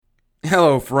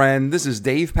Hello, friend. This is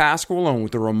Dave Pasqualone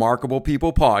with the Remarkable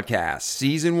People Podcast,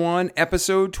 Season 1,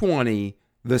 Episode 20,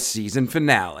 the season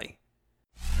finale.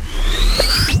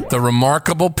 The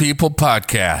Remarkable People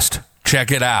Podcast. Check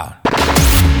it out.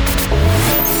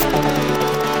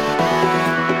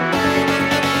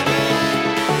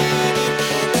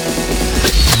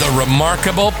 The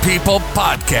Remarkable People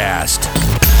Podcast.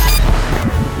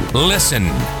 Listen,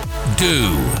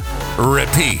 do,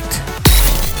 repeat.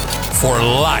 For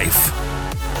life.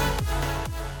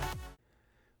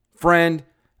 Friend,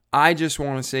 I just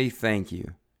want to say thank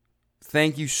you.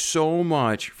 Thank you so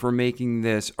much for making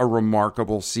this a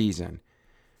remarkable season.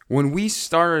 When we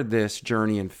started this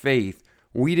journey in faith,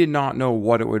 we did not know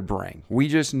what it would bring. We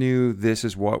just knew this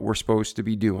is what we're supposed to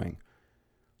be doing.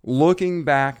 Looking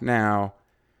back now,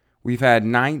 we've had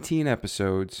 19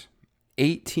 episodes,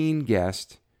 18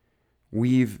 guests.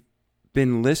 We've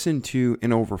been listened to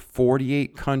in over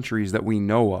 48 countries that we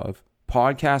know of.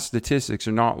 Podcast statistics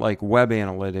are not like web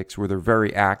analytics where they're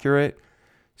very accurate.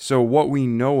 So what we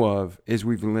know of is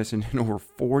we've been listened in over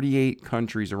 48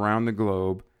 countries around the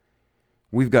globe.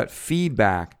 We've got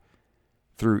feedback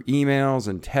through emails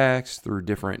and texts, through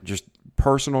different just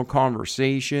personal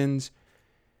conversations,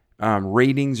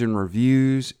 ratings and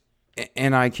reviews.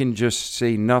 And I can just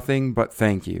say nothing but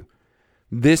thank you.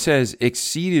 This has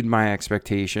exceeded my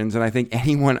expectations, and I think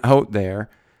anyone out there,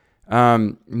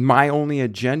 my only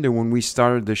agenda when we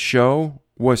started the show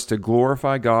was to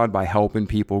glorify God by helping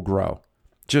people grow.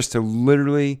 Just to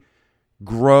literally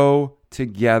grow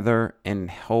together and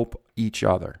help each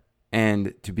other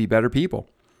and to be better people.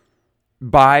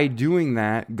 By doing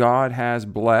that, God has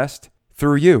blessed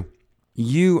through you.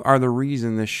 You are the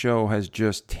reason this show has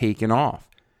just taken off.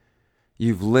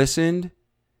 You've listened.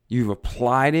 You've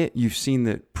applied it, you've seen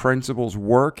the principles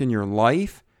work in your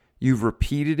life, you've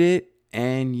repeated it,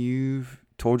 and you've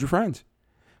told your friends.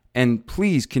 And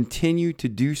please continue to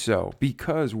do so,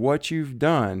 because what you've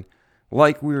done,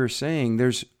 like we were saying,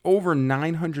 there's over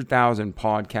 900,000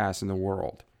 podcasts in the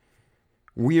world.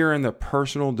 We are in the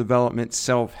personal development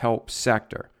self-help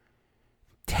sector.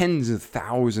 Tens of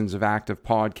thousands of active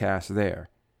podcasts there.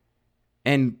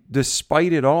 And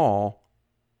despite it all,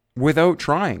 without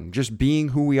trying, just being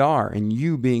who we are and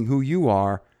you being who you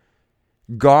are,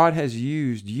 God has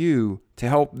used you to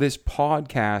help this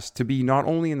podcast to be not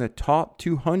only in the top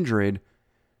 200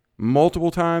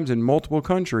 multiple times in multiple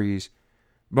countries,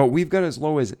 but we've got as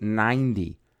low as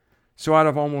 90. So out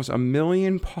of almost 1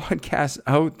 million podcasts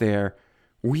out there,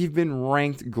 we've been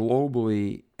ranked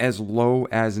globally as low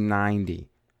as 90.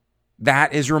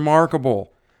 That is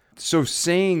remarkable. So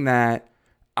saying that,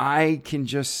 I can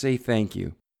just say thank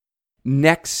you.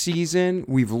 Next season,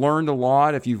 we've learned a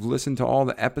lot if you've listened to all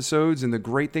the episodes. And the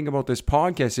great thing about this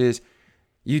podcast is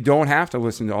you don't have to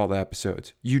listen to all the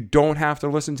episodes. You don't have to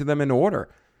listen to them in order.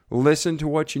 Listen to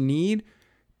what you need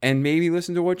and maybe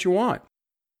listen to what you want.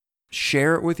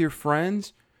 Share it with your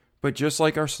friends. But just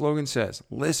like our slogan says,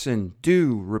 listen,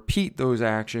 do, repeat those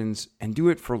actions and do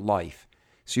it for life.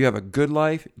 So you have a good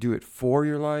life, do it for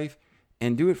your life,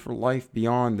 and do it for life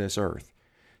beyond this earth.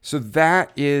 So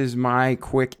that is my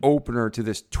quick opener to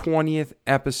this 20th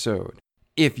episode.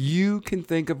 If you can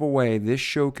think of a way this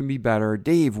show can be better,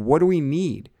 Dave, what do we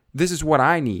need? This is what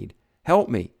I need. Help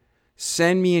me.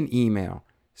 Send me an email.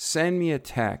 Send me a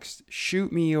text.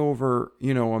 Shoot me over,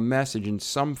 a message in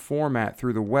some format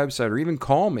through the website or even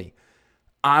call me.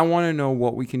 I want to know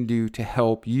what we can do to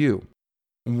help you.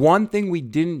 One thing we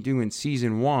didn't do in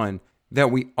Season 1 that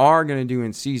we are going to do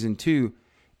in Season 2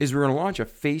 is we're going to launch a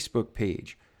Facebook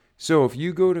page. So if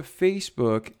you go to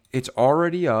Facebook, it's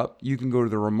already up. You can go to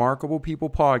the Remarkable People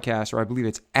Podcast, or I believe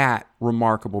it's at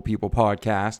Remarkable People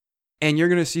Podcast. And you're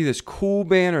going to see this cool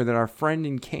banner that our friend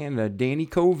in Canada, Danny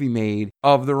Covey, made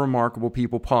of the Remarkable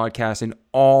People Podcast and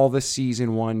all the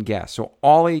Season 1 guests. So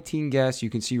all 18 guests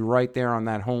you can see right there on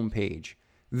that homepage.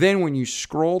 Then when you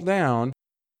scroll down,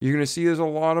 you're going to see there's a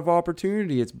lot of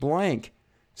opportunity. It's blank.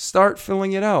 Start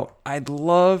filling it out. I'd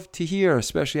love to hear,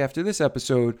 especially after this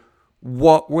episode,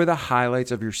 what were the highlights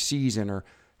of your season, or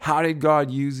how did God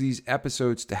use these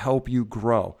episodes to help you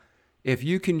grow? If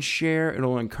you can share,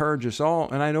 it'll encourage us all,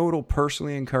 and I know it'll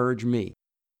personally encourage me.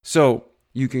 So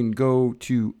you can go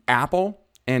to Apple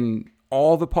and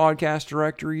all the podcast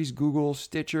directories, Google,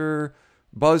 Stitcher,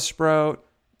 Buzzsprout.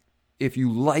 If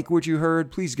you like what you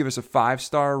heard, please give us a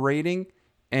 5-star rating.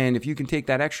 And if you can take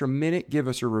that extra minute, give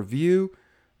us a review.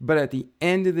 But at the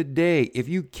end of the day, if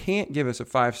you can't give us a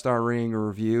 5-star rating or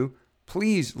review,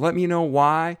 please let me know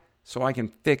why so I can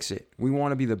fix it. We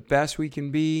want to be the best we can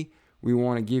be. We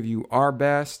want to give you our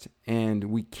best, and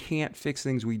we can't fix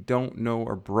things we don't know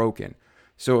are broken.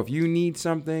 So if you need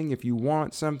something, if you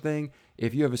want something,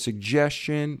 if you have a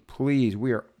suggestion, please,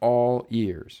 we are all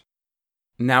ears.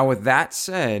 Now, with that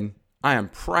said, I am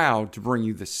proud to bring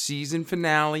you the season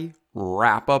finale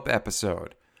wrap-up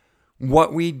episode.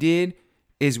 What we did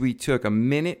is we took a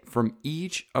minute from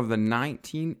each of the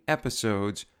 19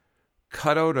 episodes,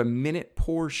 cut out a minute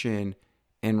portion,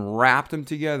 and wrapped them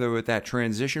together with that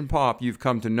transition pop you've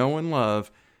come to know and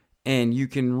love, and you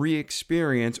can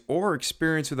re-experience or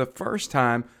experience for the first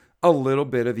time a little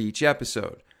bit of each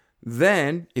episode.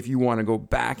 Then, if you want to go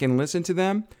back and listen to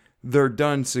them, they're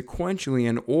done sequentially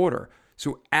in order.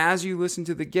 So as you listen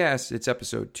to the guests, it's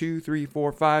episode 2, 3,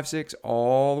 4, 5, 6,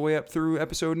 all the way up through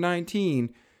episode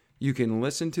 19. You can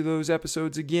listen to those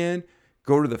episodes again,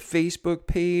 go to the Facebook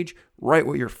page, write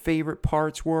what your favorite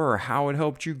parts were or how it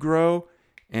helped you grow.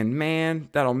 And man,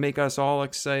 that'll make us all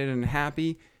excited and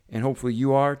happy, and hopefully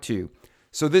you are too.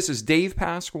 So this is Dave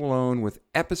Pasqualone with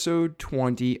episode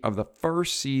 20 of the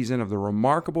first season of the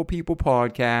Remarkable People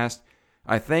podcast.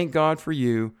 I thank God for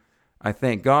you. I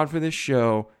thank God for this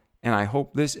show. And I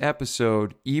hope this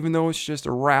episode, even though it's just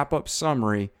a wrap-up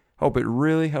summary, hope it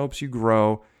really helps you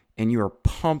grow and you are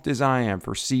pumped as I am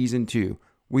for season 2.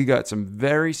 We got some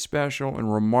very special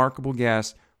and remarkable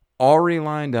guests already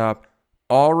lined up,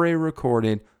 already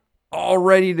recorded, all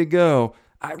ready to go.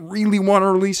 I really want to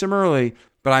release them early,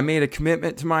 but I made a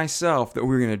commitment to myself that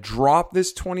we're going to drop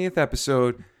this 20th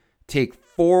episode, take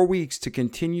 4 weeks to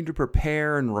continue to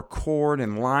prepare and record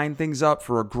and line things up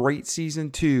for a great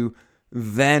season 2,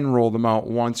 then roll them out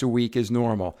once a week as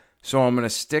normal. So I'm going to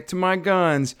stick to my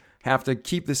guns, have to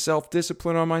keep the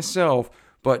self-discipline on myself,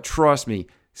 but trust me,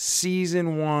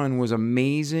 season 1 was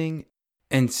amazing,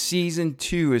 and season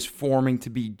 2 is forming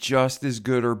to be just as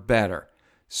good or better.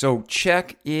 So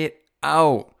check it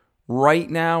out. Right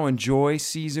now, enjoy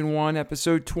season 1,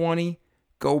 episode 20.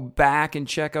 Go back and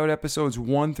check out episodes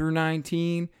 1 through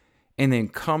 19, and then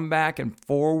come back in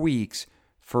 4 weeks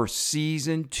for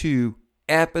season 2,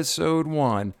 episode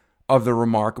 1 of the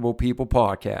Remarkable People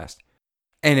podcast.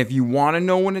 And if you want to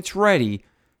know when it's ready,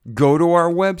 go to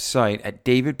our website at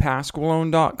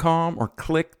davidpasqualone.com or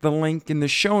click the link in the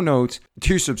show notes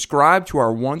to subscribe to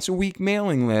our once-a-week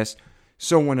mailing list,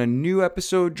 so when a new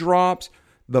episode drops,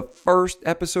 the first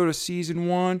episode of season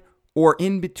 1, or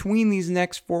in between these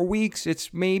next 4 weeks,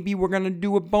 it's maybe we're going to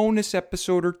do a bonus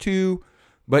episode or 2.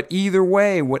 But either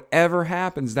way, whatever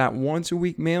happens, that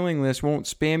once-a-week mailing list won't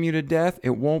spam you to death.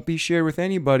 It won't be shared with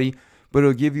anybody, but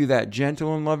it'll give you that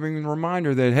gentle and loving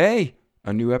reminder that, hey,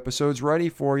 a new episode's ready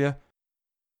for you.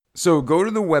 So go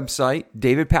to the website,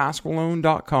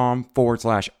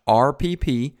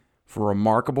 davidpasqualone.com/RPP for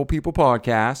Remarkable People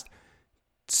Podcast.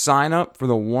 Sign up for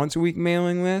the once-a-week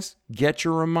mailing list, get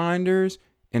your reminders,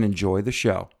 and enjoy the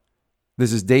show.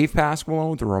 This is Dave Pasqualone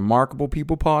with the Remarkable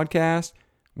People Podcast.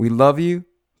 We love you.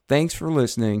 Thanks for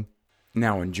listening.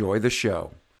 Now enjoy the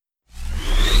show.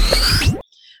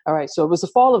 All right, so it was the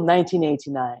fall of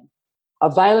 1989. A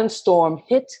violent storm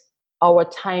hit our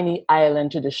tiny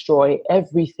island to destroy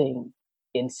everything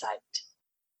in sight.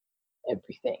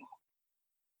 Everything.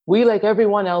 We, like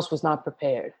everyone else, was not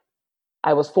prepared.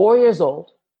 I was 4 years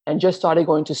old and just started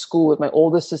going to school with my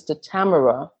older sister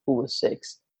Tamara, who was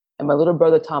 6, and my little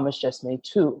brother Thomas just made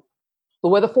 2. The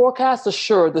weather forecast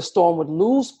assured the storm would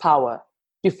lose power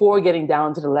before getting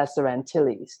down to the Lesser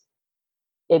Antilles.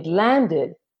 It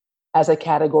landed as a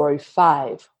Category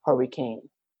 5 hurricane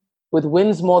with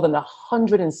winds more than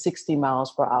 160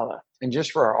 miles per hour. And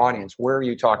just for our audience, where are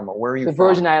you talking about? Where are you The from?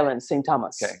 Virgin Islands, St.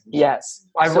 Thomas. Okay. Yes.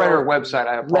 I've read her website.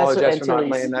 I apologize for not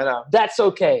Antilles. laying that out. That's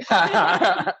okay.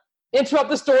 Interrupt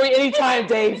the story anytime,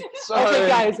 Dave. Sorry. Okay,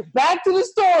 guys, back to the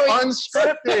story.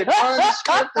 Unscripted.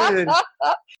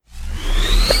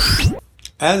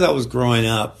 As I was growing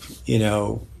up,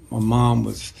 my mom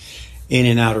was in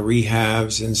and out of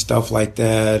rehabs and stuff like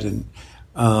that. And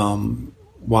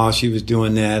while she was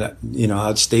doing that,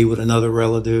 I'd stay with another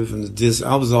relative, and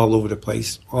I was all over the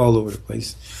place.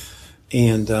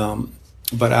 And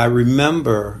but I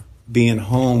remember being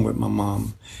home with my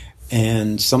mom,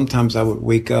 and sometimes I would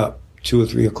wake up 2 or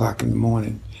 3 o'clock in the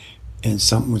morning, and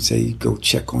something would say, "Go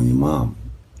check on your mom,"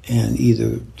 and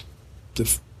either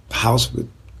the house would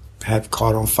have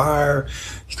caught on fire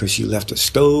because she left a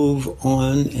stove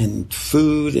on and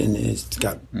food and it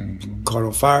got caught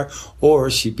on fire, or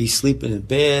she'd be sleeping in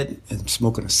bed and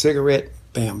smoking a cigarette.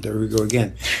 Bam, there we go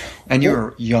again. And you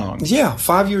were young. Yeah,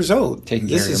 5 years old.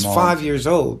 This is 5 years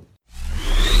old.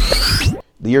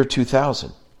 The year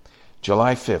 2000,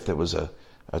 July 5th, it was a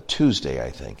Tuesday, I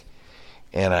think.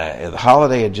 And the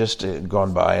holiday had just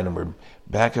gone by, and we're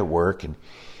back at work, and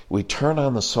we turn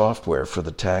on the software for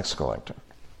the tax collector.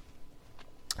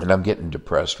 And I'm getting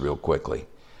depressed real quickly.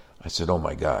 I said, oh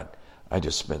my God, I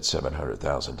just spent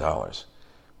 $700,000.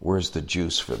 Where's the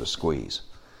juice for the squeeze?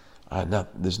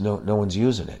 There's no one's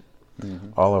using it.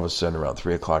 Mm-hmm. All of a sudden, around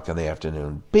 3 o'clock in the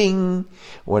afternoon, bing,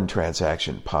 one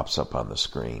transaction pops up on the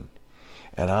screen.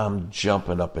 And I'm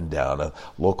jumping up and down. A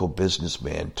local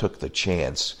businessman took the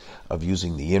chance of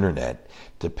using the internet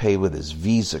to pay with his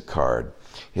Visa card,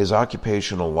 his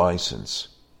occupational license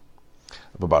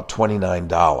of about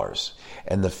 $29.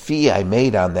 And the fee I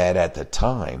made on that at the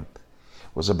time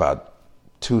was about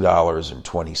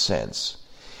 $2.20.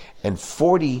 And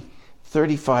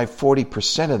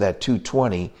 40% of that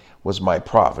 $2.20 was my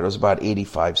profit. It was about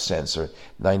 85 cents or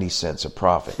 90 cents a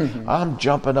profit. Mm-hmm. I'm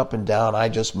jumping up and down. I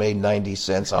just made 90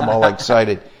 cents. I'm all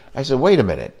excited. I said, wait a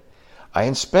minute.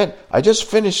 I just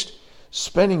finished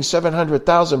spending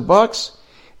 $700,000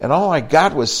 and all I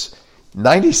got was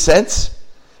 90 cents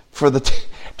for the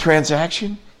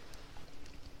transaction.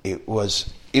 It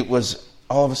was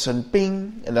all of a sudden,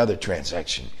 bing, another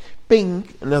transaction. Bing,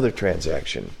 another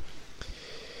transaction.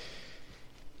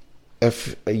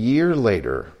 If a year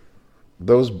later,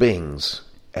 those bings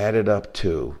added up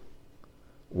to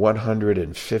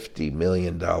 $150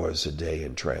 million a day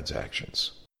in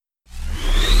transactions.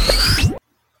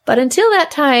 But until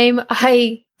that time,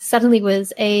 I suddenly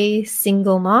was a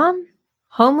single mom,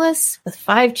 homeless, with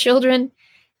 5 children,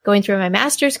 going through my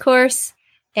master's course,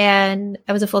 and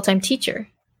I was a full-time teacher.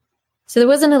 So there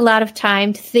wasn't a lot of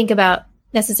time to think about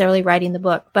necessarily writing the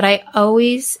book, but I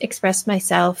always expressed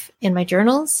myself in my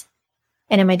journals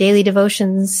and in my daily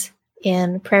devotions,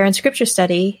 in prayer and scripture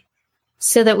study,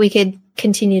 so that we could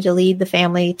continue to lead the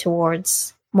family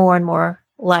towards more and more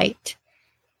light.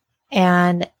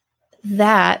 And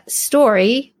that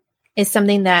story is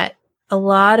something that a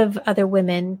lot of other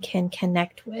women can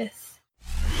connect with.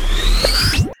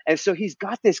 And so he's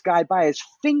got this guy by his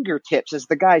fingertips as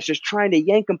the guy's just trying to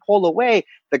yank and pull away.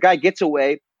 The guy gets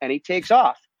away and he takes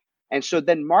off. And so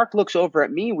then Mark looks over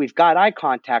at me. We've got eye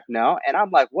contact now. And I'm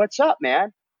like, what's up,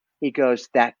 man? He goes,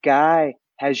 that guy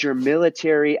has your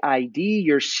military ID,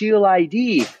 your SEAL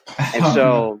ID. And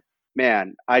so,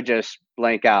 man, I just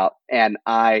blank out and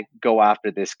I go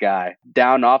after this guy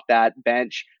down off that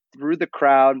bench through the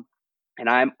crowd, and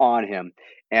I'm on him.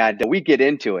 And we get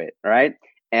into it, right?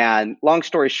 And long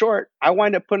story short, I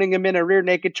wind up putting him in a rear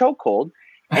naked chokehold.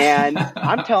 And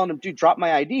I'm telling him, dude, drop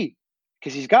my ID.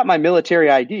 Because he's got my military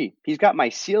ID. He's got my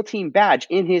SEAL team badge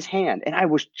in his hand. And I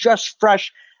was just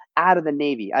fresh out of the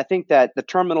Navy. I think that the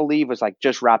terminal leave was like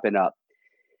just wrapping up.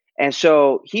 And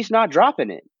so he's not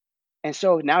dropping it. And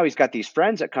so now he's got these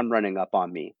friends that come running up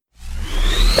on me.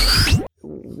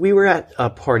 We were at a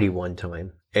party one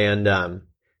time, and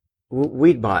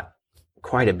we'd bought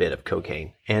quite a bit of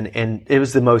cocaine, and it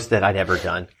was the most that I'd ever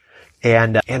done.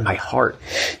 And my heart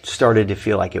started to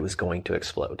feel like it was going to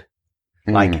explode.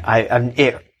 Like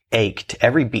it ached.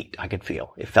 Every beat I could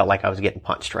feel. It felt like I was getting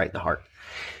punched right in the heart.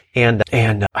 And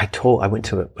I went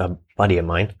to a buddy of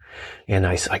mine, and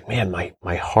I was like, man,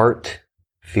 my heart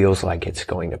feels like it's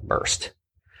going to burst.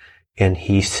 And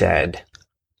he said,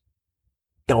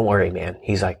 don't worry, man.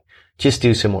 He's like, just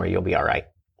do some more. You'll be all right.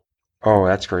 Oh,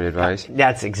 that's great advice.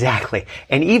 That's exactly.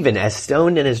 And even as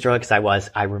stoned and as drunk as I was,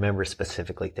 I remember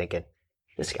specifically thinking,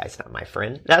 this guy's not my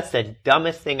friend. That's the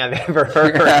dumbest thing I've ever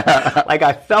heard. Like,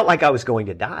 I felt like I was going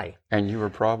to die. And you were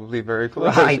probably very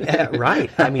close.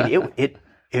 Right. I mean,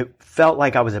 it felt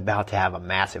like I was about to have a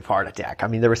massive heart attack. I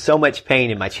mean, there was so much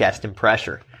pain in my chest and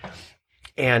pressure.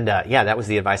 And, that was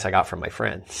the advice I got from my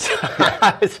friend.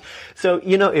 So,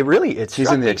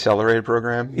 She's in the accelerated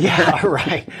program. Yeah,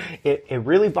 right. It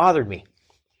really bothered me.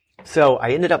 So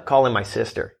I ended up calling my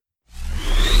sister.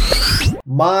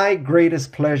 My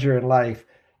greatest pleasure in life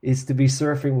is to be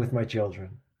surfing with my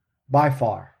children. By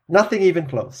far. Nothing even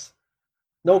close.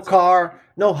 No car,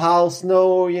 no house,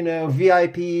 no,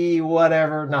 VIP,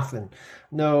 whatever, nothing.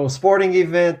 No sporting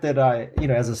event that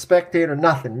as a spectator,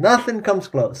 nothing. Nothing comes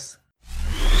close.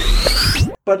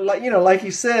 But like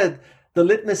you said, the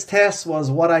litmus test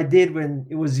was what I did when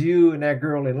it was you and that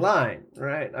girl in line,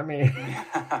 right? I mean,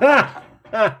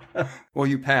 well,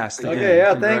 you passed again. Okay,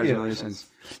 yeah, thank you. Congratulations.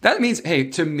 That means, hey,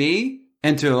 to me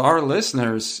and to our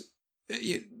listeners,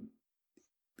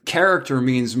 character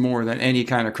means more than any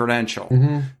kind of credential.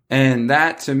 Mm-hmm. And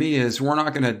that to me is, we're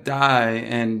not going to die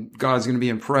and God's going to be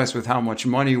impressed with how much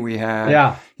money we have.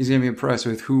 Yeah. He's going to be impressed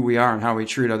with who we are and how we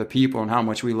treat other people and how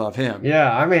much we love him.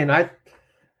 Yeah. I mean, I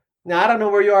don't know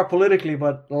where you are politically,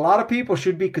 but a lot of people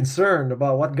should be concerned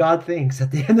about what God thinks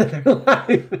at the end of their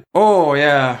life. Oh,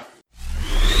 yeah.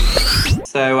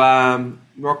 So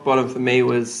rock bottom for me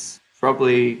was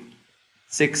probably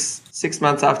six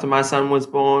months after my son was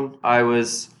born, I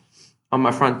was on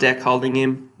my front deck holding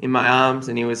him in my arms,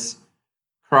 and he was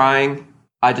crying.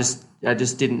 I just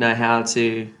didn't know how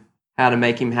to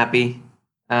make him happy.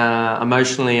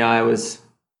 Emotionally, I was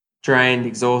drained,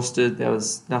 exhausted. There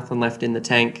was nothing left in the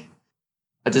tank.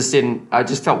 I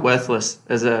just felt worthless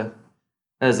as a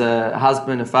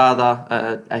husband, a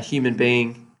father, a human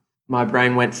being. My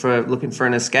brain went for looking for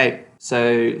an escape.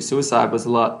 So suicide was a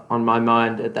lot on my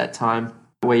mind at that time,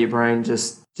 where your brain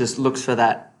just looks for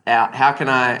that out. How can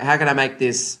I make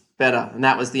this better? And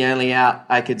that was the only out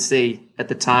I could see at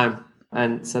the time.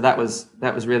 And so that was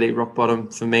really rock bottom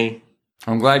for me.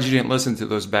 I'm glad you didn't listen to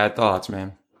those bad thoughts,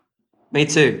 man. Me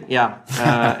too. Yeah.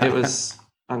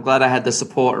 I'm glad I had the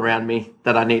support around me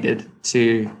that I needed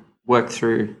to work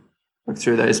through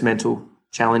those mental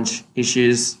challenge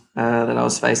issues that I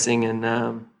was facing,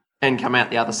 and come out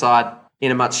the other side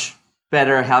in a much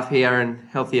better, happier, and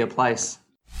healthier place.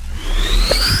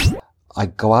 I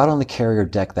go out on the carrier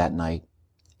deck that night,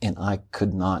 and I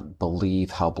could not believe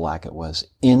how black it was.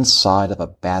 Inside of a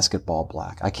basketball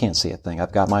black. I can't see a thing.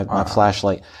 I've got my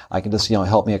flashlight. I can just,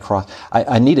 help me across.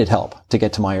 I needed help to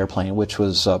get to my airplane, which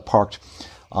was parked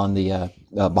on the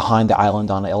behind the island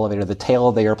on an elevator. The tail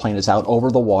of the airplane is out over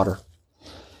the water.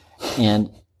 And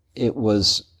it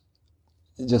was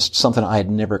just something I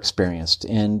had never experienced.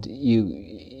 And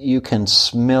you can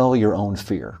smell your own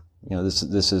fear.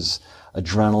 This is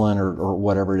adrenaline or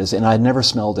whatever it is. And I'd never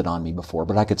smelled it on me before,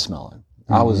 but I could smell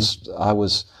it. Mm-hmm. I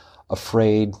was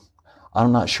afraid.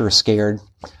 I'm not sure scared,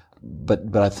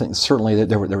 but I think certainly that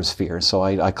there was fear. So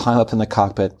I climb up in the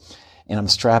cockpit, and I'm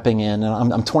strapping in,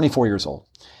 and I'm 24 years old,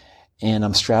 and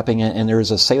I'm strapping in, and there's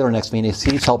a sailor next to me, and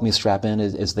he's helped me strap in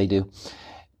as they do.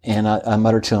 And I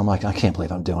muttered to him, like, I can't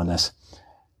believe I'm doing this.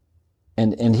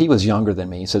 And he was younger than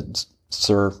me. He said,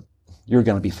 "Sir, you're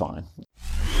going to be fine."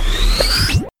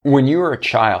 When you were a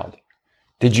child,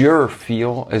 did you ever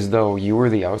feel as though you were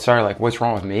the outsider? Like, what's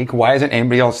wrong with me? Why isn't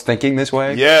anybody else thinking this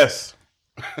way? Yes.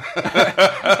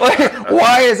 Like,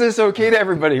 why is this okay to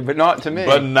everybody, but not to me?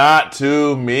 But not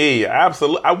to me.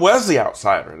 Absolutely. I was the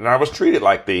outsider, and I was treated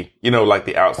like the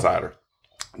outsider.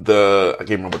 I can't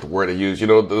remember what the word I used.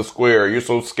 The square. You're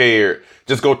so scared.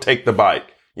 Just go take the bike.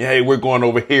 Yeah, hey, we're going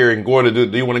over here and going to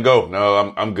do you want to go?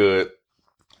 No, I'm good.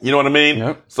 You know what I mean?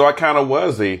 Yep. So I kind of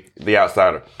was the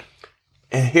outsider.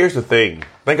 And here's the thing.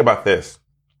 Think about this.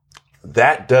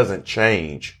 That doesn't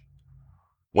change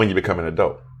when you become an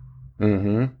adult.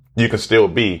 Mm-hmm. You can still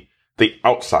be the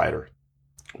outsider.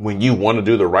 When you want to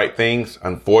do the right things,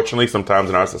 unfortunately, sometimes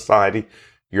in our society,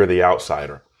 you're the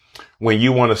outsider. When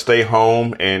you want to stay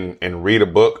home and read a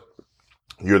book,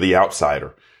 you're the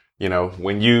outsider.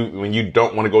 When you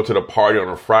don't want to go to the party on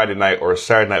a Friday night or a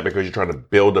Saturday night because you're trying to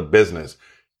build a business,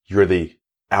 you're the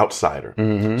outsider.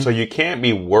 Mm-hmm. So you can't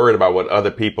be worried about what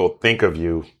other people think of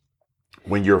you.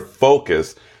 When you're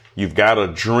focused, you've got a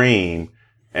dream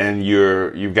and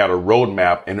you've got a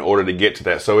roadmap in order to get to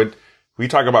that. So we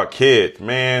talk about kids,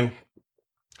 man,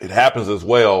 it happens as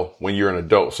well when you're an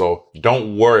adult. So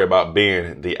don't worry about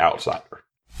being the outsider.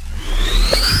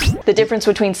 The difference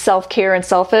between self-care and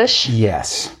selfish?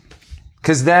 Yes.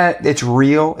 Because it's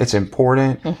real, it's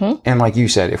important. Mm-hmm. And like you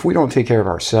said, if we don't take care of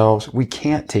ourselves, we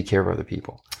can't take care of other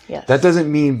people. Yes. That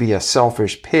doesn't mean be a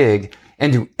selfish pig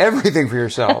and do everything for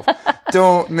yourself.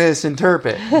 Don't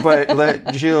misinterpret. But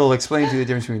let Jill explain to you the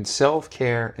difference between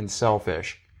self-care and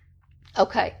selfish.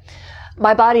 Okay.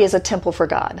 My body is a temple for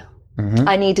God. Mm-hmm.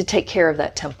 I need to take care of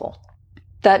that temple.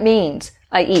 That means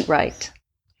I eat right.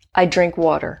 I drink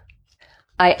water.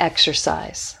 I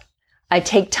exercise. I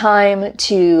take time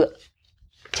to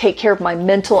take care of my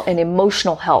mental and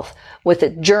emotional health with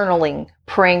it, journaling,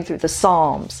 praying through the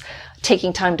Psalms,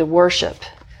 taking time to worship,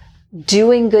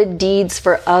 doing good deeds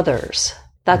for others.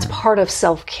 That's part of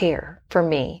self-care for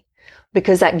me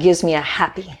because that gives me a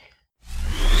happy.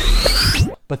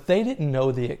 But they didn't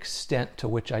know the extent to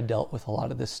which I dealt with a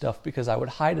lot of this stuff because I would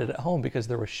hide it at home because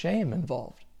there was shame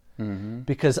involved. Mm-hmm.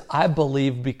 Because I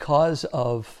believe because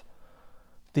of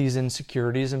these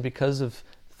insecurities and because of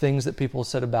things that people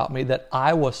said about me that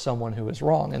I was someone who is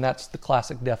wrong. And that's the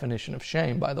classic definition of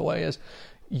shame, by the way, is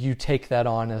you take that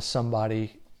on as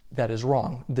somebody that is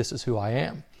wrong. This is who I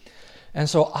am. And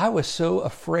so I was so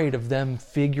afraid of them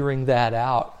figuring that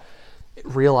out,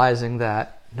 realizing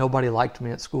that nobody liked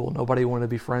me at school. Nobody wanted to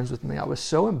be friends with me. I was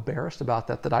so embarrassed about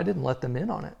that I didn't let them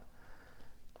in on it.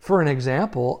 For an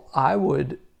example, I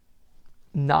would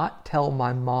not tell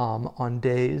my mom on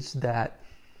days that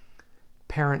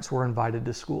parents were invited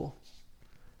to school.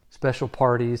 Special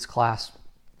parties, class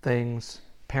things,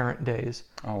 parent days.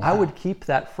 Oh, wow. I would keep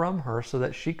that from her so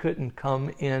that she couldn't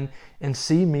come in and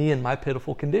see me in my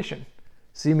pitiful condition,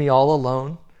 see me all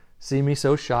alone, see me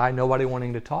so shy, nobody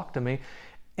wanting to talk to me.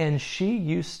 And she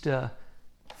used to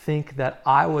think that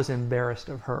I was embarrassed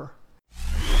of her.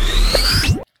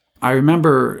 I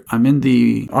remember I'm in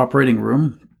the operating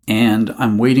room and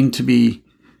I'm waiting to be,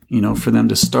 for them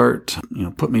to start,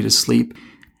 put me to sleep.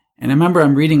 And I remember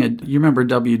I'm reading you remember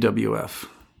WWF?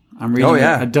 I'm reading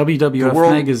a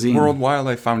WWF magazine. World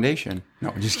Wildlife Foundation.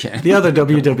 No, just kidding. The other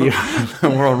WWF. The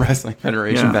World Wrestling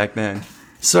Federation back then.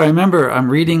 So I remember I'm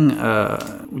reading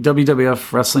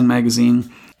WWF Wrestling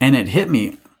magazine, and it hit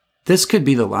me. This could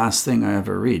be the last thing I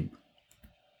ever read.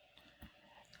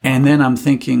 And then I'm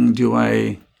thinking, do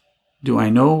I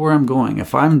know where I'm going?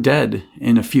 If I'm dead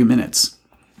in a few minutes,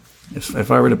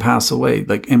 if I were to pass away,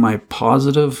 am I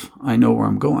positive I know where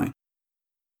I'm going?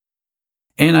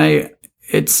 And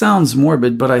it sounds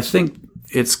morbid, but I think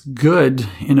it's good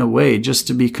in a way just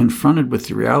to be confronted with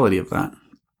the reality of that,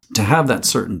 to have that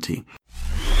certainty.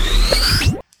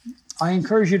 I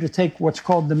encourage you to take what's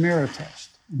called the mirror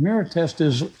test. The mirror test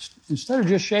is, instead of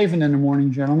just shaving in the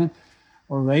morning, gentlemen,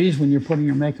 or ladies, when you're putting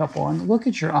your makeup on, look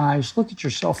at your eyes, look at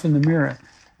yourself in the mirror.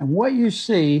 And what you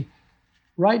see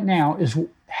right now is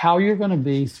how you're going to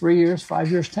be 3 years, 5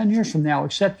 years, 10 years from now,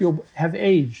 except you'll have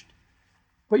aged.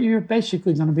 But you're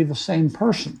basically going to be the same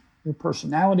person. Your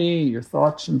personality, your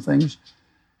thoughts and things,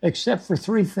 except for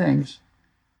three things: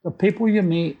 the people you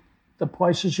meet, the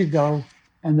places you go,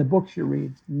 and the books you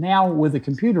read. Now, with the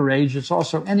computer age, it's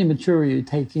also any material you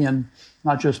take in,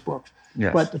 not just books.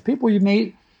 Yes. But the people you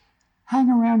meet, hang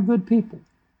around good people.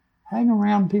 Hang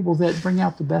around people that bring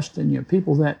out the best in you,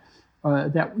 people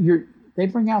they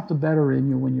bring out the better in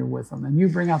you when you're with them, and you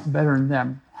bring out the better in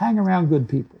them. Hang around good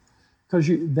people, because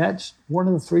that's one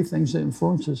of the three things that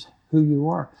influences who you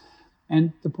are.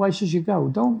 And the places you go,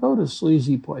 don't go to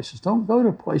sleazy places. Don't go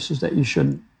to places that you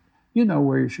shouldn't. You know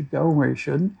where you should go and where you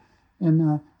shouldn't.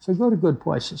 And so go to good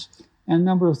places. And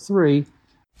number three.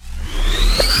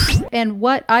 And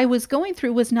what I was going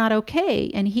through was not okay.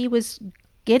 And he was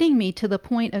getting me to the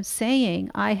point of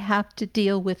saying, I have to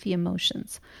deal with the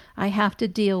emotions. I have to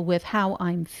deal with how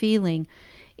I'm feeling.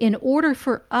 In order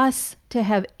for us to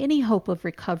have any hope of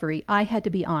recovery, I had to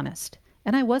be honest.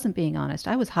 And I wasn't being honest.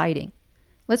 I was hiding.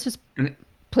 Let's just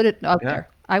put it out there.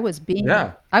 I was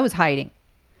hiding.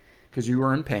 Because you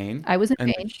were in pain. I was in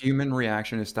pain. And the human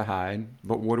reaction is to hide.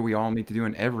 But what do we all need to do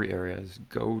in every area is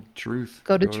go truth.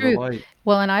 Go to truth. Light.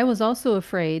 Well, and I was also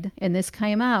afraid, and this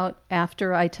came out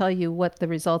after I tell you what the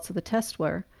results of the test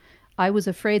were. I was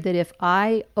afraid that if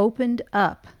I opened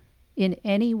up in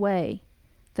any way,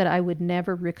 that I would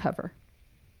never recover.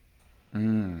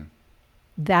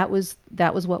 That was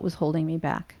what was holding me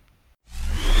back.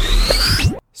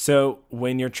 So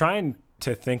when you're trying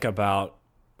to think about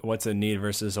what's a need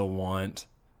versus a want,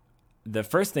 the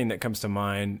first thing that comes to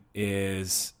mind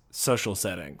is social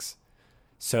settings.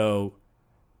 So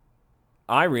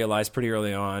I realized pretty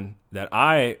early on that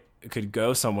I could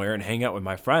go somewhere and hang out with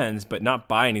my friends, but not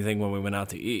buy anything when we went out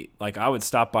to eat. Like I would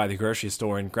stop by the grocery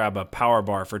store and grab a Power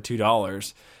Bar for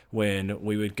 $2 when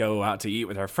we would go out to eat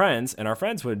with our friends, and our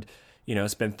friends would,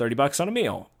 spend $30 on a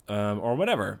meal or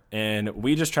whatever. And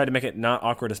we just tried to make it not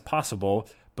awkward as possible,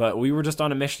 but we were just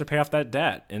on a mission to pay off that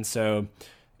debt. And so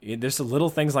there's little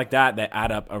things like that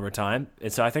add up over time.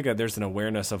 And so I think that there's an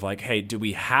awareness of like, hey, do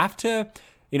we have to,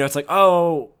 it's like,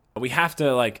 oh, we have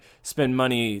to spend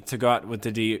money to go out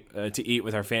to eat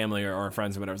with our family or our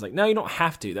friends or whatever. It's like, no, you don't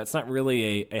have to. That's not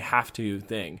really a have to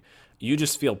thing. You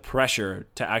just feel pressure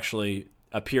to actually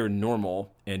appear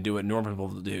normal and do what normal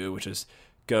people do, which is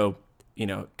go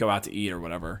out to eat or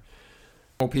whatever.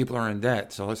 Well, people are in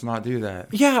debt, so let's not do that.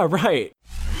 Yeah, right.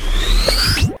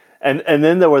 And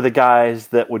then there were the guys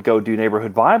that would go do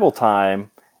neighborhood Bible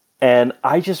time, and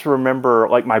I just remember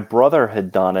my brother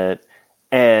had done it,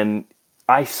 and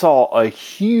I saw a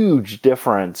huge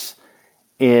difference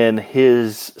in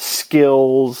his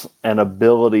skills and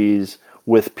abilities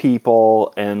with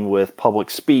people and with public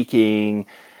speaking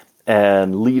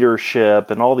and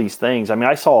leadership and all these things. I mean,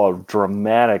 I saw a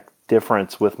dramatic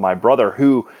difference with my brother,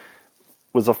 who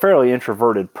was a fairly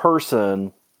introverted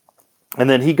person. And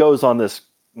then he goes on this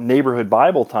neighborhood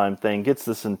Bible time thing, gets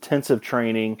this intensive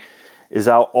training, is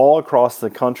out all across the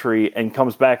country, and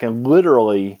comes back and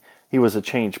literally he was a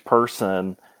changed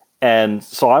person. And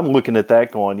so I'm looking at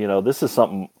that going, this is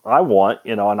something I want,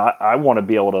 and I want to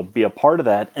be able to be a part of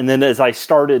that. And then as I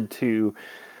started to,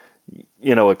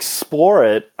 explore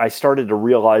it, I started to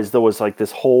realize there was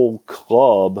this whole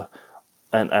club,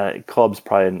 and club's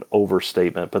probably an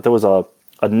overstatement, but there was a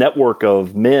a network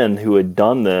of men who had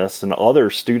done this and other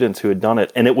students who had done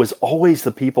it. And it was always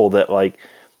the people that like,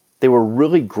 they were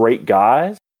really great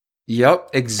guys. Yep,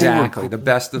 exactly. The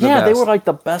best of the best. Yeah, they were like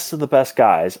the best of the best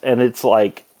guys. And it's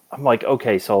like, I'm like,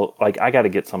 okay, so like, I got to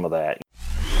get some of that.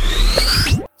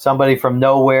 Somebody from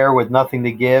nowhere with nothing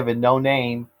to give and no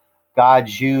name,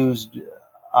 God's used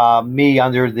me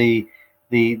under the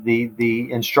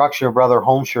instruction of Brother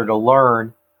Holmshire to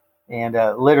learn and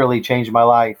literally changed my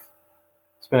life.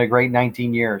 It's been a great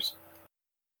 19 years.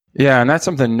 Yeah, and that's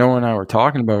something Noah and I were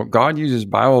talking about. God uses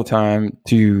Bible time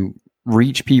to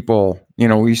reach people. You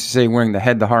know, we used to say winning the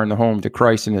head, the heart, and the home to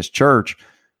Christ and his church,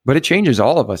 but it changes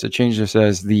all of us. It changes us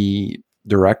as the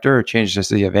director. It changes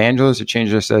us as the evangelist. It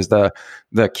changes us as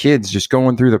the kids just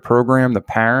going through the program, the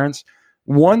parents.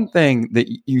 One thing that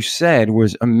you said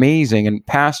was amazing, and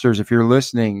pastors, if you're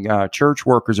listening, church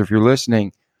workers, if you're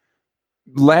listening,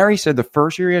 Larry said the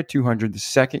first year he had 200, the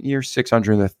second year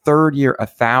 600, the third year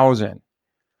 1,000.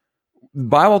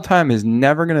 Bible time is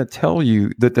never going to tell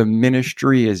you that the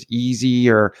ministry is easy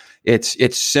or it's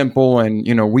simple and,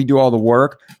 you know, we do all the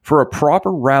work. For a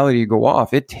proper rally to go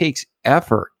off, it takes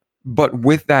effort. But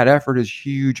with that effort is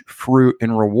huge fruit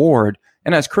and reward.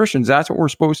 And as Christians, that's what we're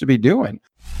supposed to be doing.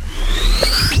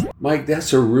 Mike,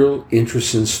 that's a real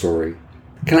interesting story.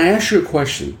 Can I ask you a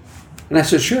question? And I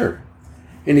said, sure.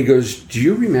 And he goes, do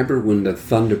you remember when the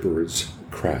Thunderbirds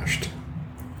crashed?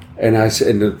 And I said,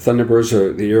 and the Thunderbirds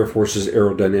are the Air Force's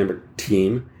aerodynamic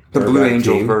team. The Blue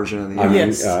Angels version of the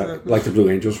yes. Like the Blue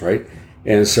Angels, right?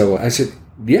 And so I said,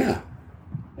 yeah.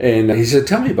 And he said,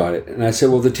 tell me about it. And I said,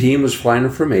 well, the team was flying in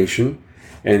formation,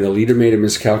 and the leader made a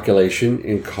miscalculation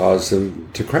and caused them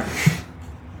to crash.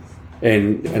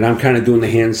 And I'm kind of doing the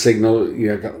hand signal,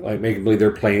 you know, like making believe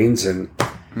they're planes. And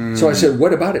so I said,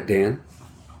 what about it, Dan?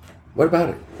 What about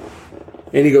it?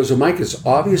 And he goes, well, Mike, it's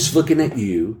obvious looking at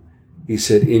you. He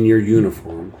said, in your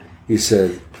uniform, he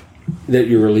said that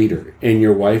you're a leader and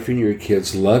your wife and your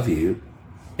kids love you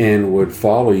and would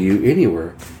follow you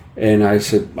anywhere. And I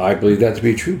said, I believe that to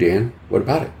be true, Dan. What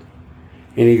about it?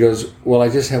 And he goes, well, I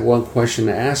just have one question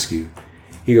to ask you.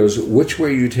 He goes, which way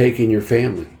are you taking your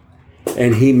family?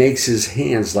 And he makes his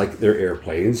hands like they're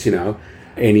airplanes, you know,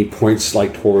 and he points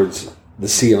like towards the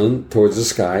ceiling, towards the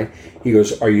sky. He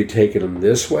goes, are you taking them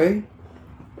this way?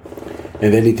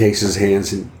 And then he takes his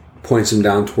hands and points them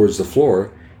down towards the floor.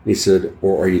 And he said,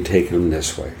 or are you taking them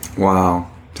this way? Wow.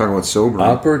 Talking about sobering.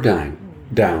 Up or down?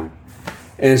 Down.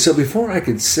 And so before I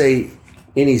could say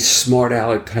any smart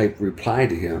aleck type reply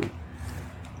to him,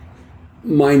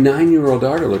 my 9-year-old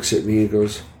daughter looks at me and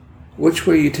goes, which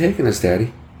way are you taking us,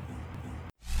 Daddy?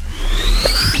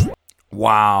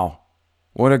 Wow.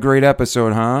 What a great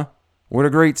episode, huh? What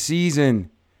a great season.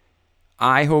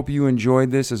 I hope you enjoyed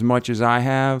this as much as I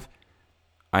have.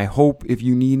 I hope if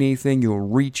you need anything, you'll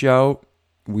reach out.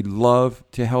 We'd love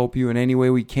to help you in any way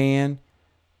we can.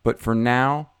 But for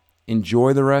now,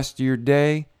 enjoy the rest of your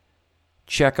day.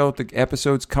 Check out the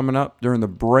episodes coming up during the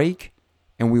break,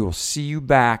 and we will see you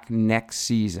back next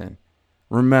season.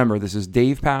 Remember, this is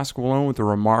Dave Pasqualone with the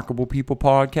Remarkable People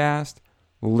Podcast.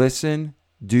 Listen,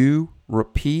 do,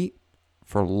 repeat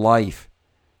for life.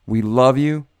 We love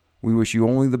you. We wish you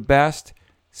only the best.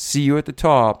 See you at the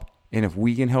top. And if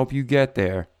we can help you get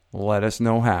there, let us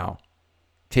know how.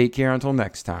 Take care until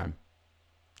next time.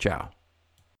 Ciao.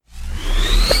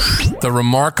 The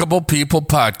Remarkable People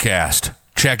Podcast.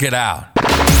 Check it out.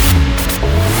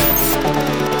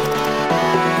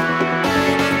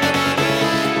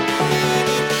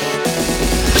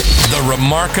 The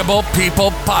Remarkable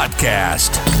People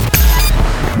Podcast.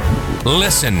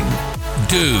 Listen,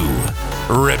 do,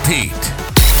 repeat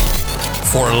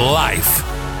for life.